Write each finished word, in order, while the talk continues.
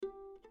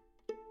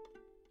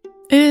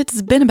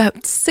It's been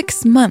about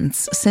 6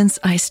 months since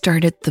I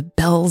started the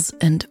Bells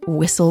and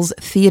Whistles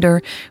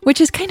Theater,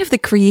 which is kind of the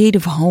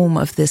creative home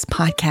of this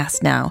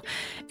podcast now.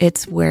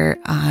 It's where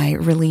I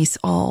release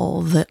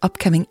all the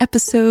upcoming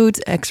episodes,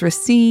 extra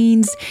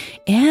scenes,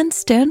 and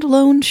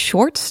standalone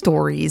short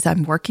stories.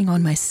 I'm working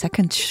on my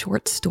second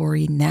short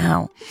story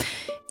now.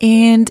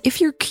 And if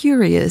you're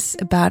curious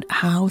about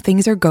how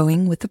things are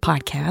going with the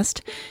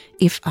podcast,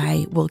 if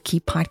I will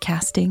keep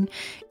podcasting,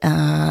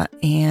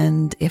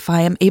 and if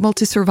I am able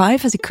to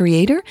survive as a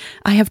creator,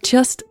 I have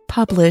just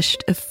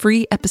published a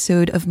free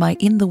episode of my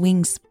In the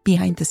Wings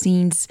Behind the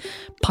Scenes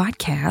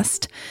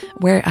podcast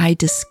where I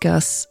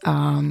discuss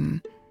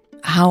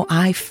how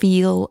I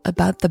feel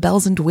about the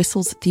Bells and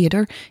Whistles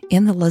Theater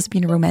in the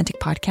Lesbian Romantic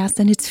Podcast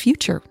and its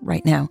future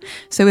right now.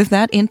 So if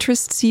that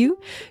interests you,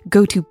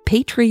 go to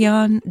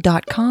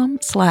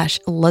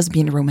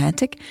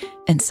patreon.com/lesbianromantic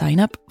and sign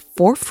up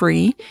for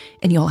free,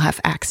 and you'll have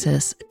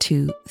access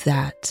to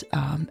that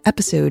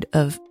episode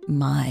of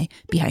my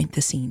Behind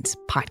the Scenes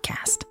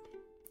podcast.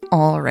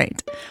 All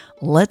right,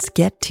 let's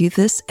get to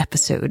this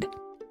episode.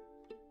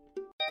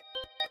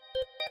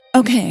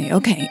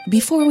 Okay,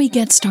 before we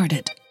get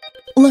started,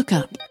 look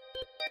up.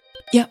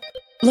 Yep,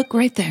 look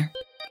right there.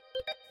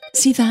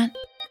 See that?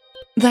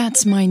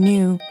 That's my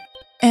new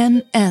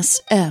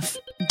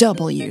NSFW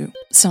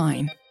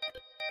sign.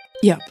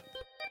 Yep,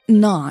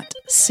 not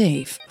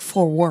safe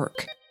for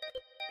work.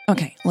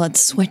 Okay,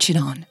 let's switch it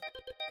on.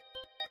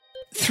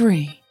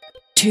 3,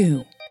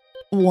 2,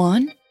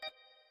 1.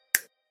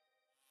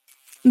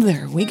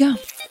 There we go.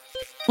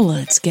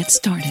 Let's get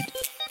started.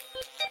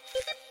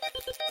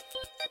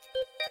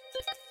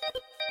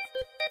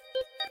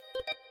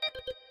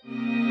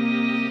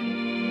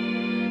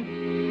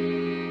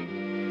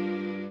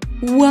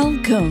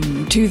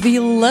 Welcome to the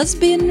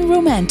Lesbian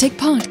Romantic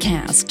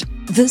Podcast.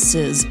 This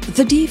is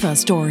the Diva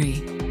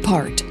Story,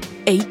 Part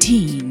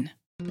 18.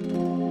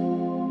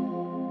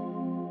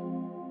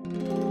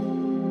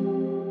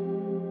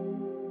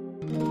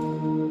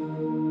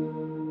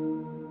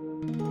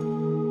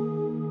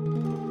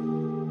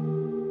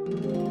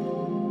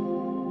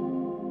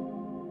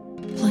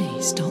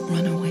 Please don't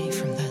run away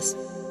from this.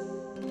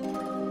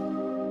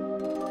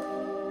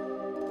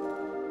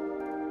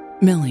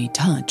 Millie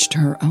touched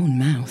her own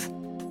mouth.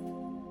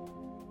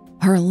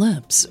 Her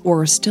lips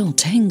were still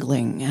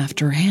tingling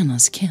after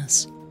Hannah's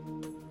kiss.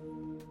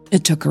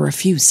 It took her a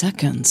few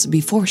seconds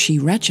before she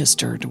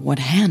registered what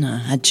Hannah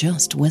had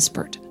just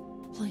whispered.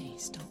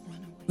 Please don't run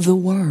away. The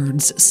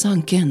words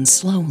sunk in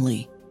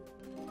slowly,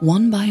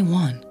 one by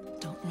one.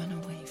 Don't run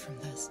away from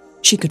this.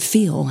 She could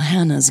feel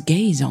Hannah's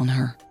gaze on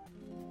her,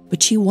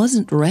 but she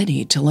wasn't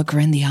ready to look her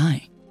in the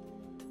eye.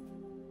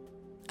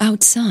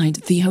 Outside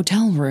the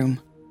hotel room,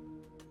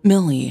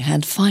 Millie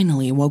had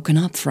finally woken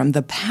up from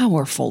the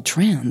powerful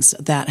trance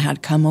that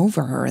had come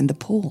over her in the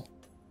pool.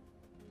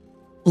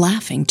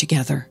 Laughing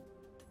together,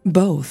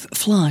 both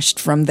flushed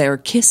from their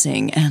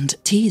kissing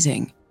and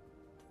teasing,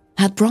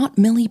 had brought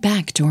Millie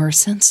back to her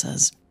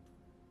senses.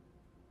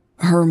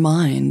 Her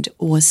mind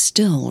was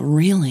still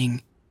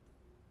reeling.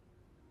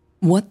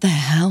 What the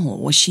hell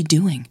was she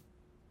doing?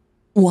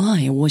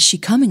 Why was she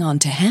coming on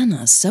to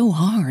Hannah so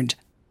hard?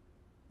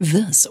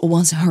 This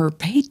was her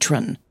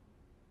patron.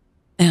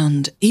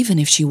 And even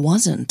if she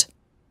wasn't,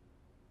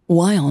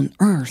 why on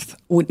earth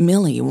would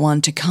Millie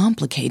want to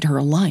complicate her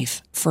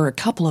life for a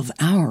couple of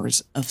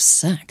hours of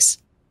sex?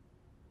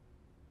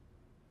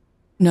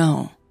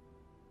 No,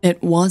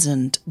 it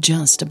wasn't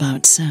just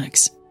about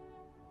sex.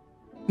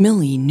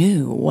 Millie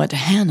knew what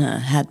Hannah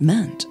had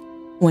meant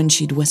when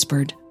she'd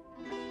whispered,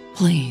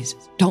 "Please,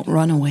 don't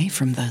run away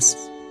from this."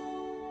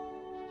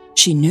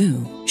 She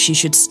knew she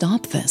should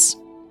stop this.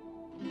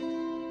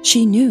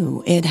 She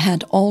knew it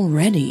had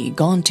already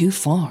gone too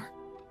far.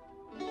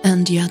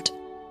 And yet,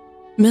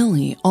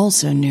 Millie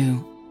also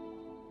knew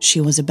she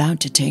was about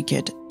to take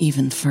it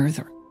even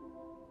further.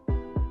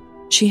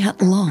 She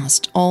had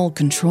lost all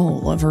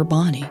control of her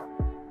body.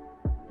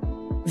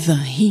 The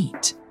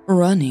heat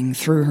running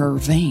through her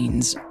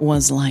veins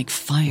was like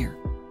fire.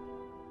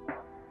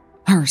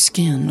 Her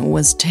skin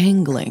was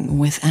tingling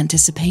with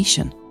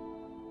anticipation.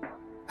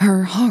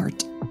 Her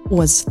heart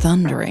was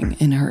thundering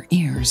in her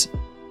ears.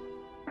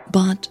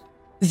 But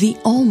the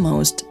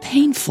almost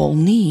painful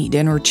need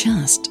in her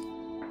chest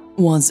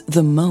was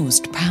the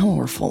most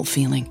powerful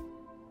feeling.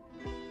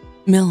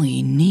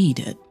 Millie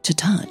needed to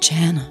touch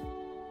Hannah.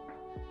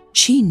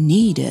 She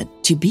needed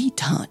to be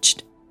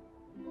touched.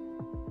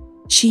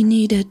 She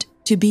needed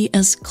to be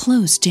as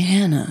close to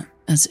Hannah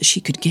as she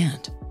could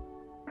get.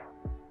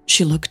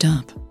 She looked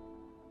up.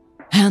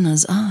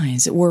 Hannah's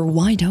eyes were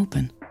wide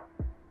open.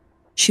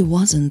 She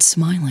wasn't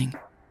smiling.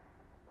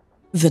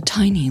 The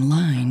tiny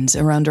lines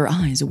around her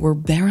eyes were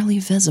barely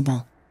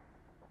visible.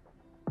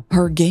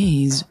 Her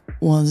gaze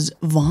was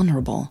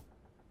vulnerable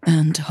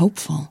and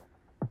hopeful.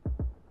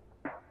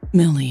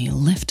 Millie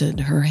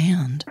lifted her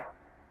hand.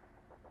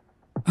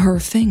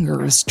 Her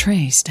fingers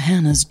traced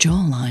Hannah's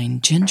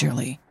jawline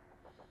gingerly.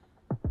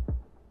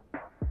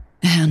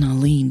 Hannah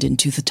leaned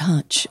into the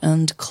touch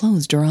and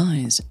closed her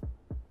eyes.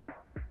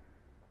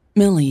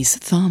 Millie's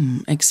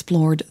thumb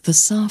explored the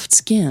soft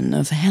skin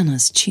of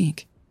Hannah's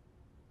cheek.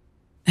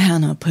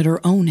 Hannah put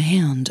her own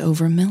hand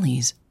over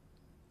Millie's.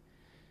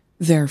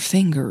 Their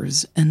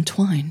fingers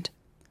entwined.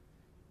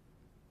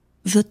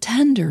 The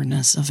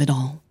tenderness of it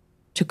all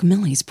took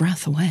Millie's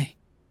breath away.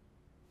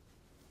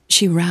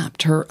 She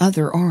wrapped her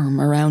other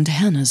arm around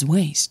Hannah's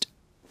waist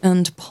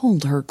and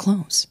pulled her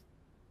close.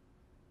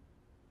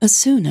 As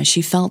soon as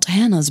she felt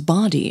Hannah's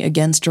body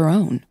against her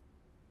own,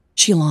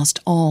 she lost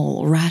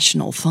all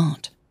rational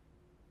thought.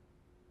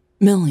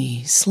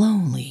 Millie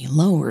slowly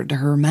lowered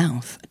her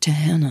mouth to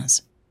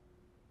Hannah's.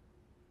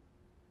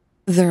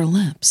 Their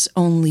lips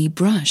only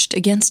brushed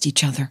against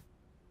each other,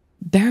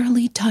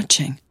 barely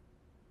touching,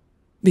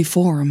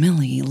 before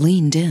Millie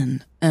leaned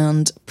in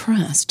and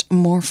pressed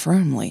more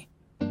firmly.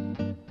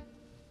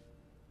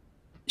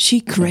 She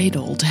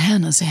cradled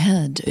Hannah's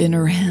head in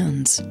her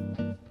hands.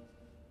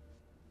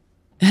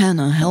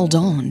 Hannah held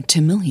on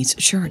to Millie's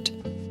shirt.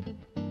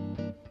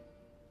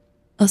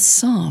 A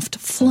soft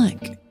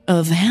flick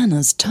of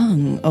Hannah's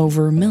tongue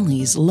over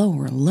Millie's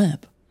lower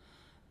lip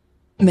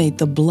made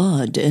the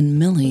blood in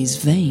Millie's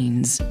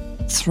veins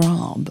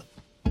throb.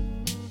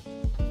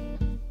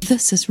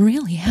 This is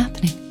really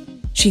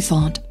happening, she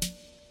thought,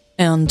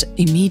 and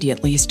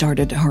immediately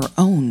started her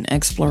own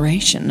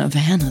exploration of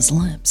Hannah's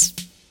lips.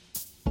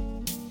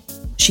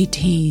 She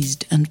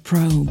teased and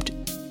probed,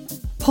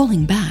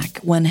 pulling back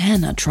when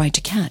Hannah tried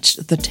to catch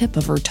the tip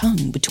of her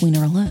tongue between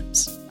her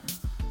lips.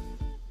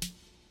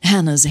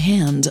 Hannah's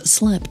hand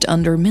slipped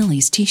under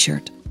Millie's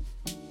t-shirt.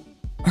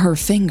 Her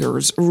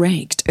fingers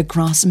raked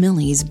across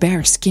Millie's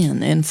bare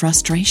skin in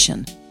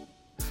frustration.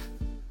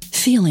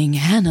 Feeling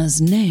Hannah's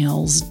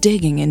nails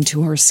digging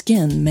into her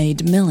skin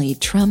made Millie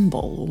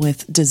tremble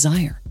with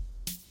desire.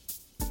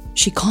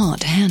 She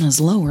caught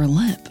Hannah's lower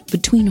lip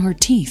between her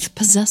teeth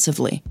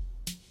possessively.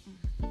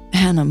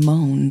 Hannah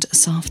moaned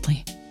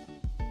softly.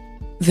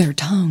 Their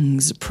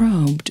tongues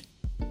probed,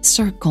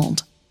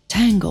 circled,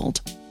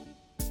 tangled.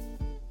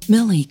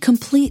 Millie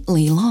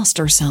completely lost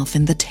herself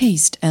in the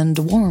taste and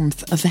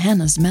warmth of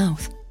Hannah's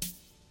mouth.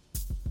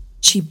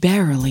 She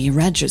barely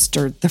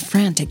registered the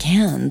frantic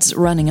hands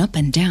running up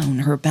and down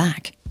her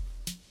back.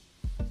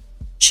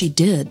 She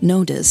did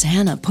notice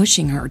Hannah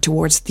pushing her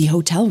towards the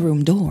hotel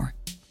room door.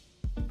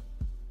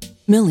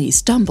 Millie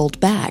stumbled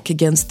back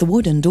against the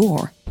wooden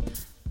door,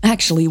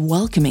 actually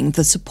welcoming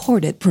the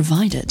support it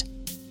provided.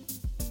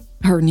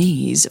 Her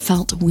knees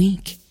felt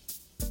weak.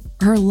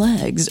 Her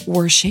legs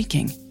were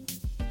shaking.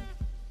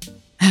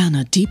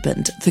 Hannah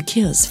deepened the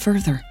kiss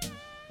further.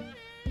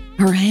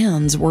 Her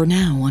hands were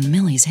now on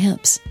Millie's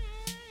hips.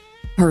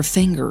 Her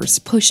fingers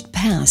pushed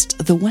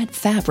past the wet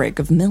fabric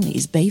of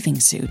Millie's bathing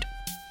suit.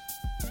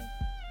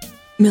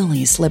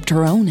 Millie slipped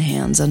her own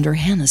hands under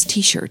Hannah's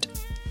t-shirt.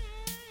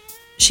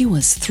 She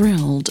was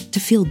thrilled to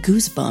feel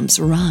goosebumps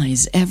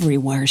rise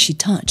everywhere she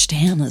touched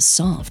Hannah's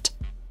soft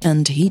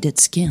and heated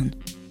skin.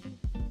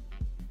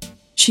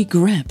 She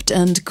gripped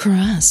and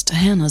caressed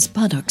Hannah's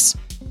buttocks.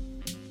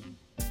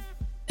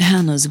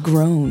 Hannah's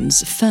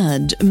groans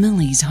fed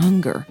Millie's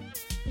hunger.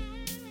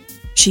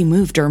 She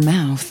moved her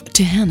mouth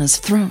to Hannah's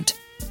throat,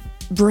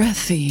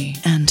 breathy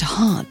and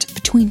hot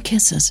between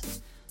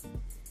kisses.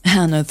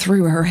 Hannah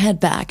threw her head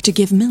back to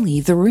give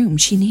Millie the room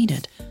she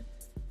needed.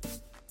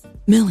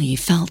 Millie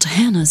felt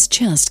Hannah's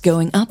chest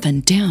going up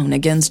and down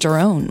against her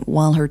own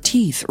while her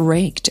teeth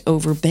raked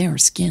over bare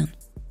skin.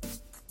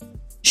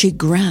 She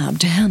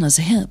grabbed Hannah's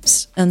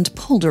hips and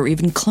pulled her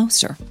even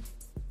closer.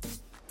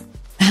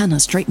 Hannah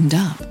straightened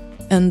up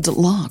and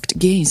locked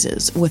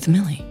gazes with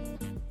Millie.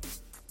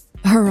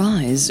 Her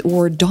eyes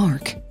were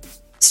dark,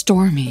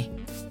 stormy,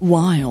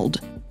 wild.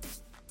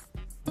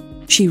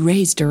 She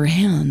raised her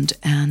hand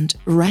and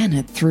ran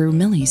it through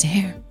Millie's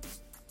hair.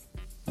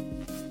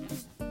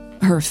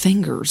 Her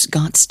fingers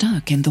got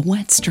stuck in the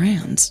wet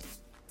strands.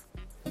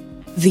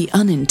 The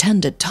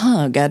unintended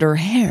tug at her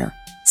hair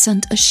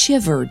sent a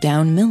shiver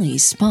down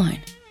Millie's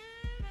spine.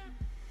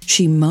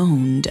 She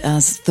moaned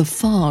as the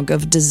fog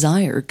of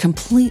desire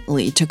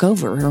completely took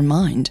over her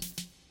mind.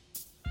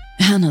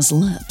 Hannah's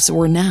lips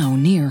were now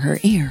near her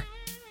ear.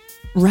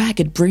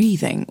 Ragged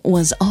breathing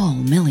was all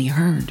Millie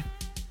heard.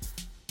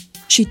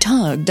 She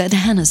tugged at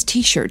Hannah's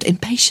t-shirt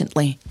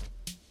impatiently.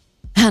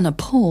 Hannah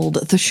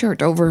pulled the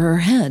shirt over her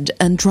head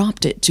and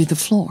dropped it to the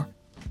floor.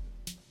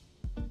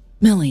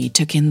 Millie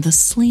took in the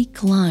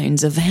sleek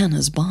lines of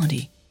Hannah's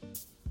body.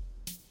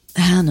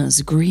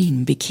 Hannah's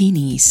green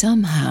bikini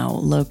somehow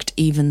looked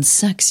even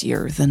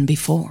sexier than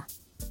before.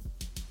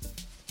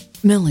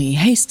 Millie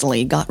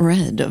hastily got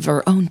rid of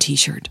her own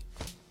t-shirt.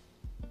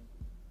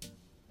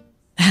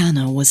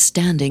 Hannah was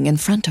standing in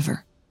front of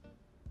her.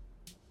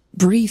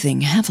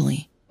 Breathing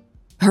heavily,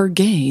 her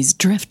gaze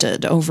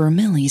drifted over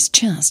Millie's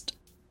chest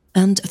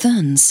and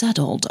then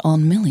settled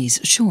on Millie's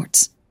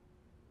shorts.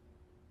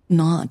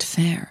 "Not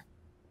fair,"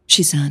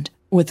 she said,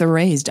 with a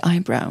raised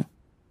eyebrow.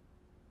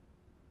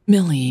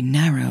 Millie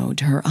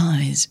narrowed her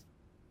eyes.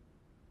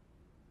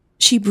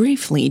 She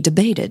briefly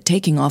debated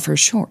taking off her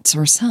shorts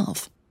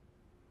herself,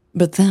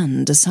 but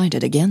then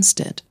decided against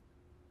it.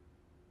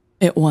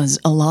 It was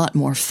a lot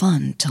more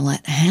fun to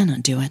let Hannah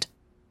do it.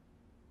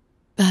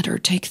 "Better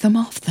take them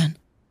off then,"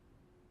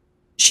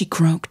 she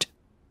croaked.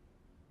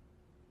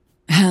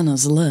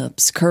 Hannah's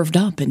lips curved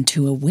up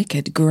into a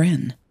wicked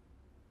grin.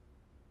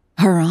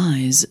 Her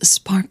eyes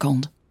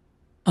sparkled.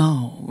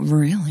 "Oh,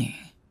 really?"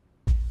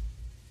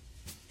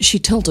 She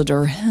tilted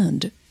her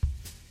head.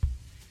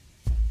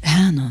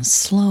 Hannah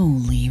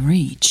slowly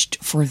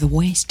reached for the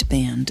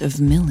waistband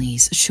of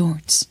Millie's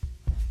shorts.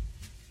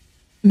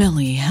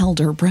 Millie held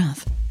her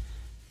breath,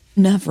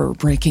 never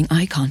breaking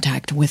eye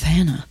contact with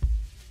Hannah.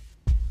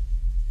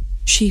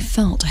 She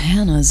felt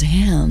Hannah's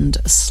hand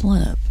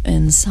slip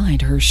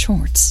inside her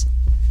shorts.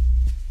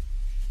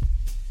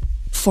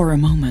 For a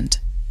moment,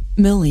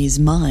 Millie's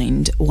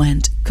mind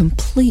went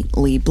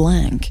completely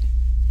blank.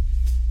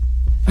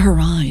 Her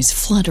eyes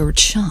fluttered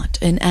shut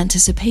in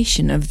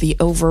anticipation of the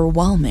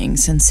overwhelming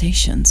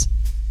sensations.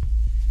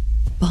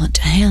 But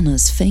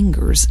Hannah's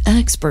fingers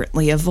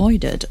expertly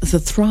avoided the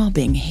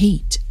throbbing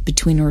heat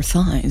between her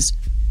thighs.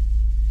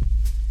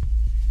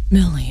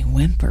 Millie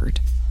whimpered.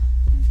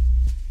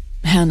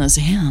 Hannah's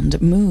hand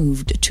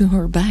moved to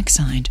her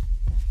backside.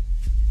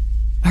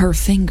 Her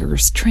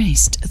fingers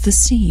traced the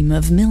seam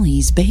of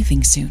Millie's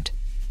bathing suit.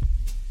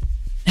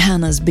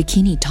 Hannah's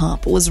bikini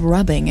top was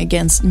rubbing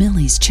against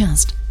Millie's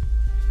chest,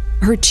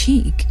 her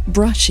cheek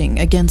brushing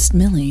against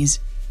Millie's.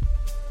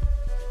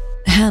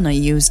 Hannah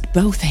used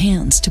both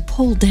hands to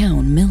pull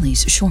down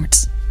Millie's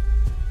shorts.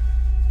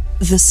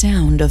 The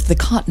sound of the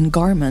cotton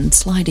garment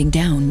sliding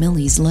down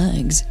Millie's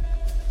legs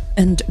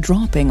and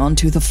dropping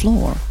onto the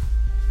floor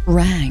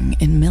rang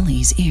in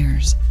Millie's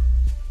ears.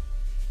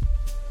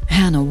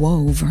 Hannah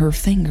wove her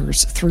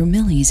fingers through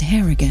Millie's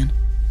hair again,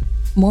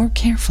 more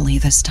carefully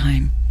this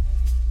time.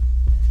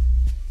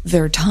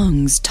 Their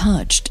tongues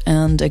touched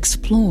and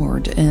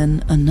explored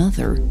in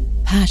another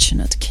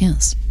passionate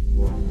kiss.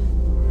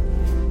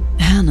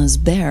 Hannah's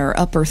bare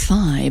upper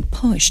thigh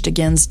pushed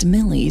against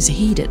Millie's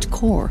heated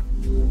core.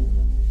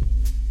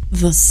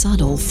 The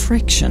subtle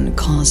friction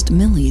caused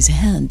Millie's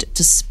head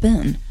to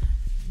spin.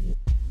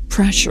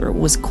 Pressure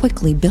was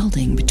quickly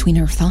building between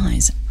her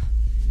thighs.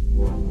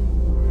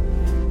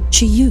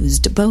 She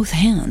used both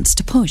hands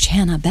to push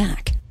Hannah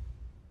back.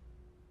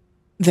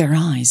 Their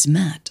eyes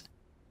met,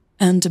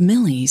 and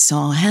Millie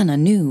saw Hannah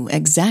knew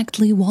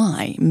exactly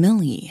why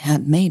Millie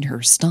had made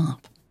her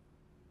stop.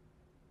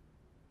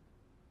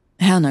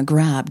 Hannah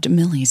grabbed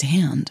Millie's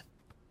hand.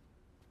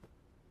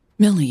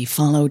 Millie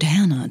followed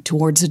Hannah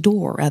towards a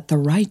door at the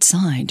right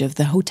side of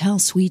the hotel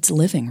suite's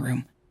living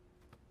room.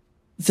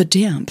 The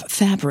damp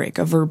fabric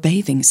of her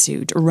bathing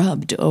suit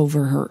rubbed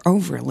over her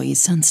overly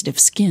sensitive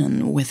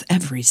skin with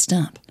every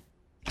step.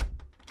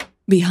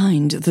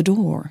 Behind the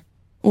door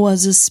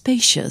was a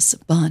spacious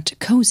but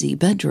cozy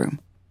bedroom.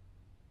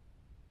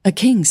 A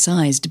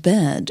king-sized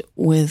bed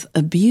with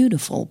a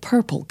beautiful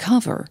purple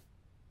cover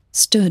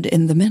stood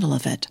in the middle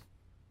of it.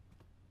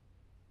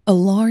 A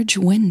large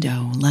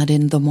window let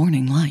in the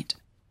morning light.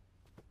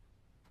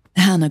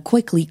 Hannah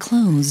quickly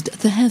closed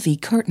the heavy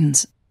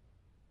curtains.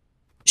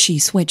 She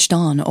switched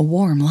on a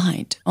warm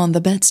light on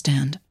the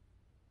bedstand.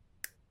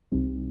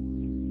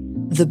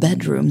 The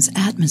bedroom's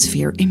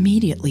atmosphere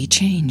immediately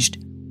changed.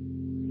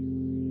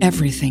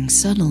 Everything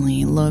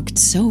suddenly looked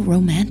so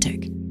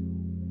romantic.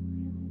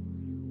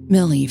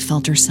 Millie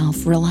felt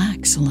herself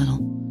relax a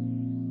little.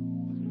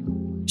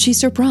 She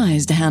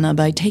surprised Hannah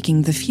by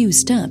taking the few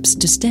steps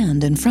to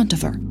stand in front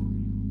of her.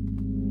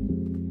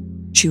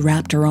 She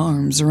wrapped her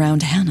arms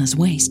around Hannah's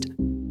waist.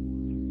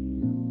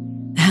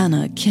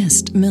 Hannah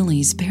kissed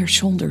Millie's bare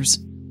shoulders.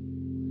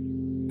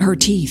 Her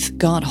teeth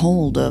got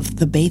hold of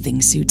the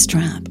bathing suit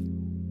strap.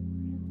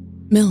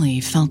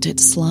 Millie felt it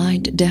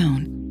slide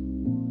down.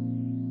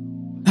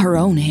 Her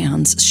own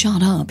hands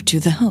shot up to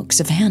the hooks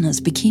of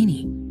Hannah's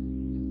bikini.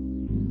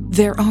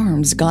 Their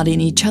arms got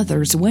in each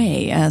other's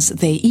way as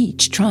they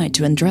each tried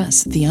to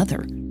undress the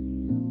other.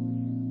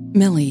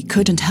 Millie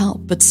couldn't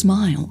help but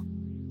smile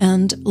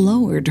and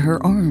lowered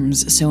her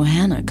arms so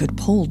Hannah could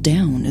pull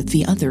down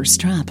the other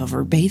strap of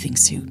her bathing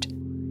suit.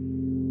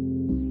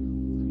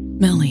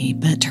 Millie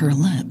bit her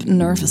lip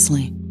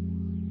nervously.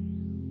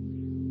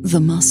 The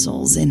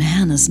muscles in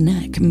Hannah's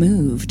neck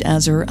moved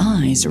as her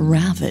eyes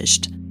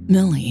ravished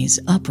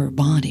Millie's upper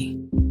body.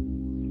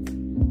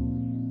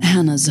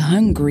 Hannah's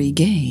hungry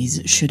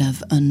gaze should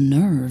have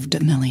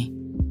unnerved Millie,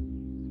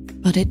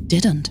 but it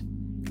didn't.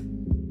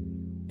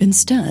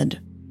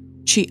 Instead,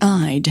 she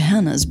eyed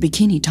Hannah's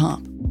bikini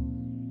top.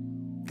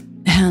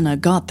 Hannah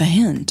got the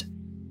hint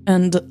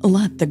and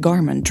let the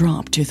garment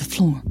drop to the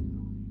floor.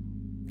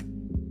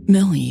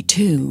 Millie,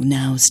 too,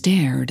 now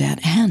stared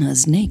at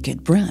Hannah's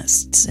naked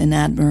breasts in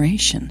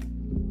admiration.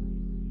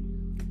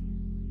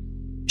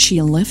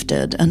 She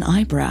lifted an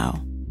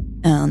eyebrow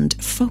and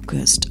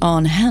focused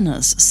on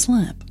Hannah's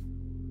slip.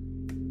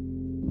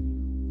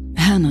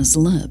 Hannah's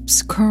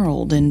lips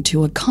curled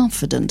into a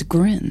confident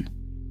grin.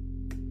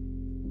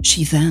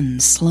 She then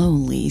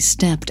slowly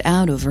stepped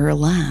out of her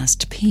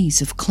last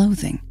piece of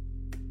clothing.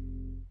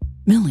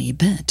 Millie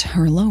bit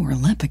her lower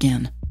lip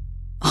again,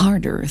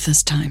 harder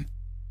this time.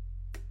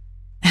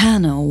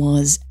 Hannah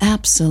was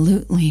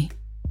absolutely,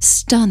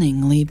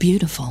 stunningly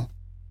beautiful.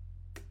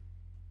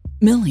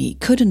 Millie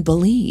couldn't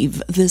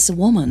believe this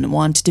woman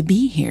wanted to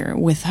be here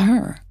with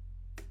her.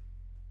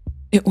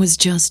 It was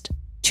just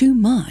too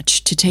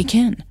much to take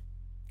in.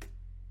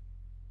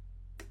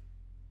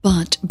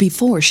 But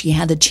before she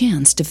had a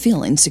chance to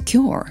feel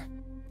insecure,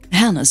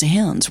 Hannah's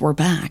hands were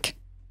back.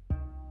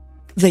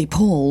 They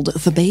pulled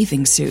the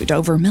bathing suit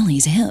over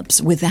Millie's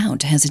hips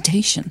without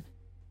hesitation.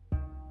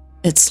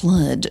 It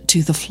slid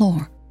to the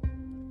floor.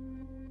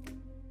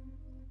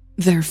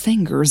 Their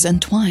fingers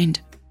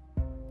entwined.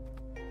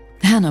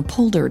 Hannah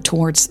pulled her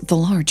towards the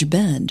large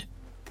bed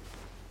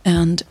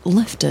and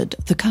lifted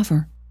the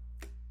cover.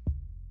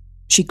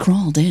 She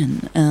crawled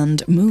in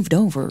and moved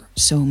over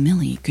so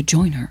Millie could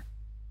join her.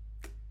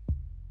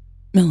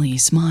 Millie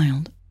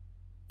smiled.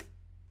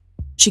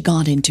 She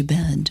got into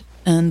bed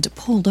and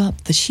pulled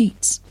up the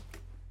sheets.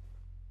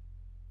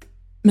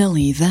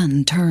 Millie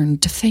then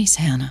turned to face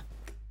Hannah,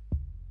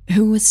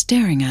 who was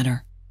staring at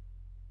her,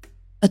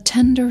 a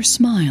tender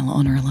smile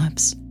on her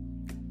lips.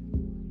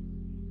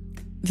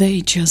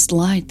 They just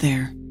lied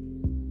there,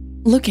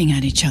 looking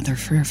at each other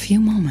for a few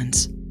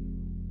moments,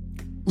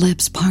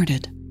 lips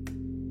parted,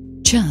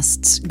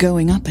 chests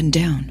going up and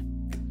down,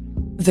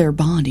 their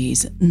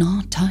bodies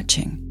not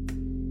touching.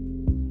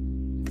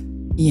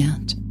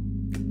 Yet,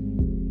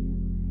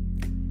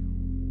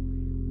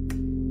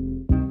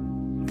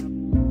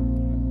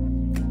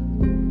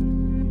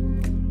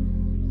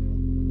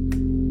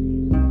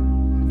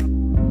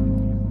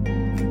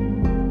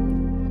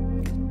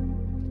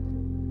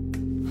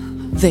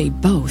 they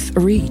both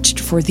reached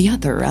for the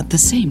other at the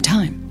same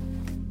time.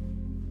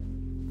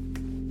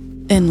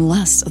 In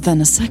less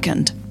than a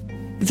second,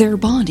 their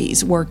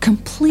bodies were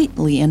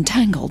completely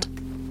entangled,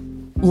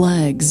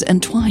 legs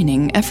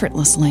entwining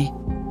effortlessly,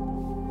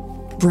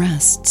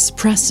 breasts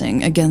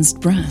pressing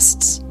against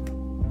breasts.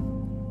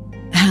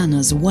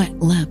 Hannah's wet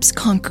lips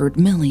conquered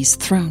Millie's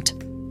throat.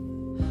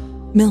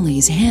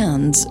 Millie's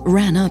hands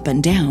ran up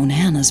and down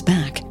Hannah's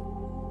back.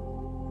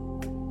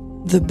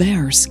 The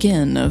bare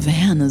skin of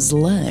Hannah's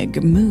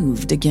leg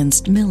moved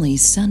against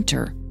Millie's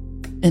center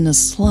in a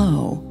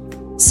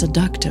slow,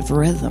 seductive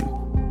rhythm.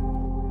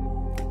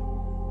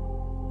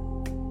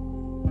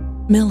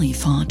 Millie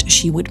thought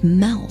she would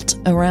melt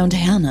around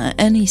Hannah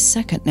any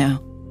second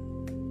now.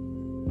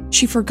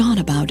 She forgot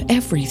about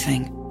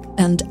everything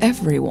and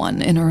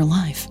everyone in her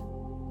life.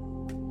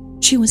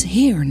 She was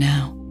here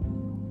now,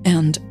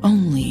 and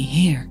only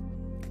here.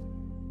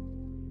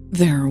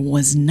 There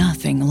was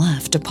nothing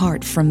left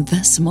apart from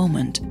this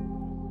moment.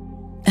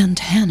 And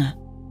Hannah.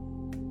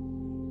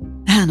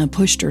 Hannah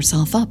pushed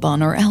herself up on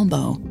her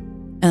elbow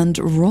and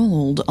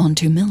rolled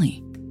onto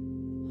Millie.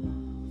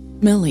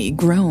 Millie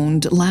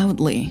groaned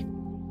loudly.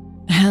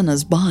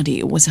 Hannah's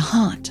body was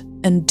hot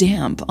and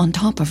damp on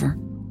top of her.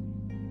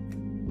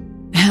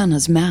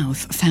 Hannah's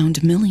mouth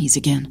found Millie's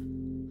again.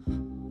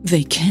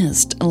 They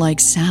kissed like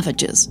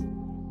savages.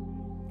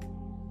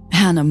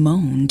 Hannah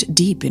moaned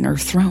deep in her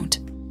throat.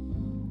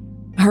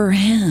 Her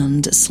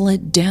hand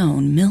slid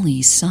down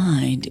Millie's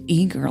side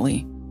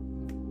eagerly.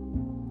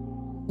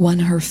 When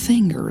her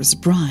fingers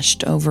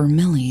brushed over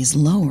Millie's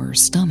lower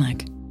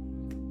stomach,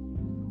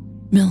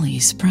 Millie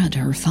spread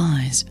her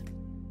thighs.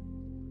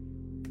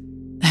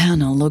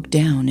 Hannah looked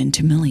down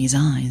into Millie's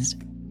eyes.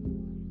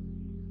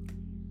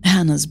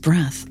 Hannah's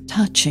breath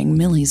touching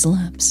Millie's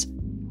lips.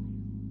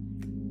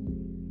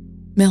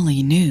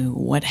 Millie knew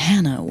what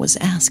Hannah was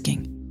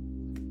asking.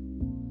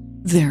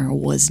 There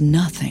was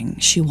nothing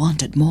she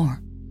wanted more.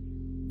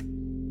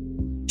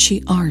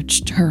 She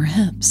arched her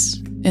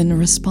hips in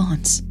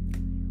response.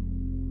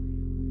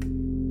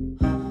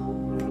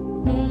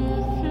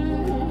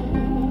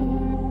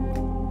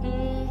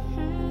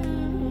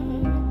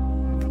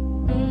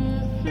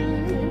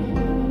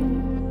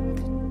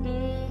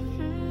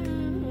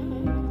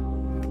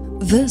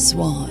 This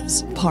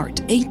was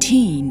part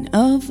 18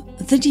 of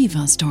the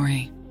Diva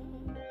Story.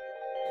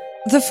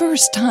 The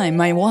first time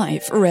my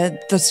wife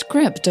read the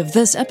script of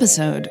this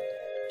episode,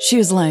 she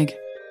was like,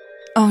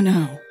 "Oh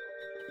no,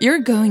 you're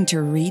going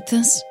to read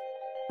this,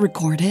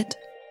 record it,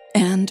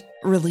 and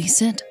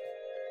release it?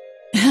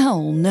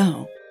 Hell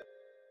no."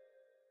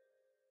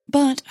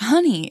 "But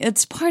honey,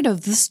 it's part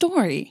of the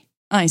story,"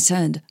 I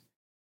said.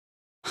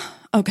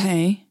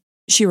 "Okay,"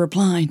 she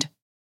replied.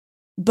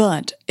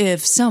 "But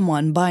if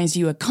someone buys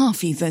you a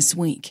coffee this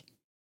week,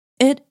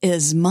 it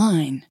is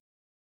mine.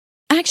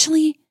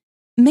 Actually,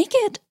 make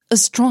it a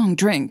strong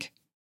drink,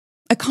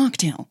 a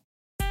cocktail."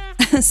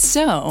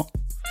 So,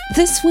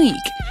 this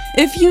week,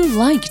 if you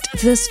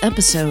liked this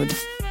episode,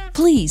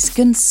 please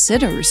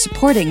consider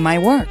supporting my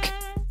work.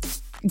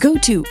 Go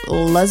to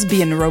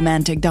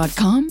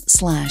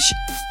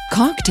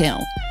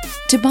lesbianromantic.com/cocktail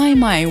to buy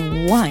my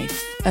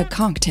wife a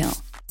cocktail.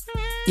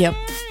 Yep,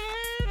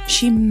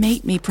 she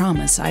made me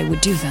promise I would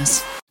do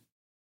this.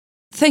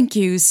 Thank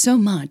you so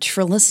much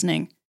for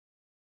listening.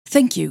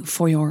 Thank you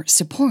for your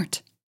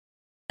support.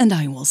 And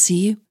I will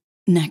see you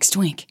next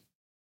week.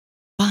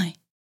 Bye.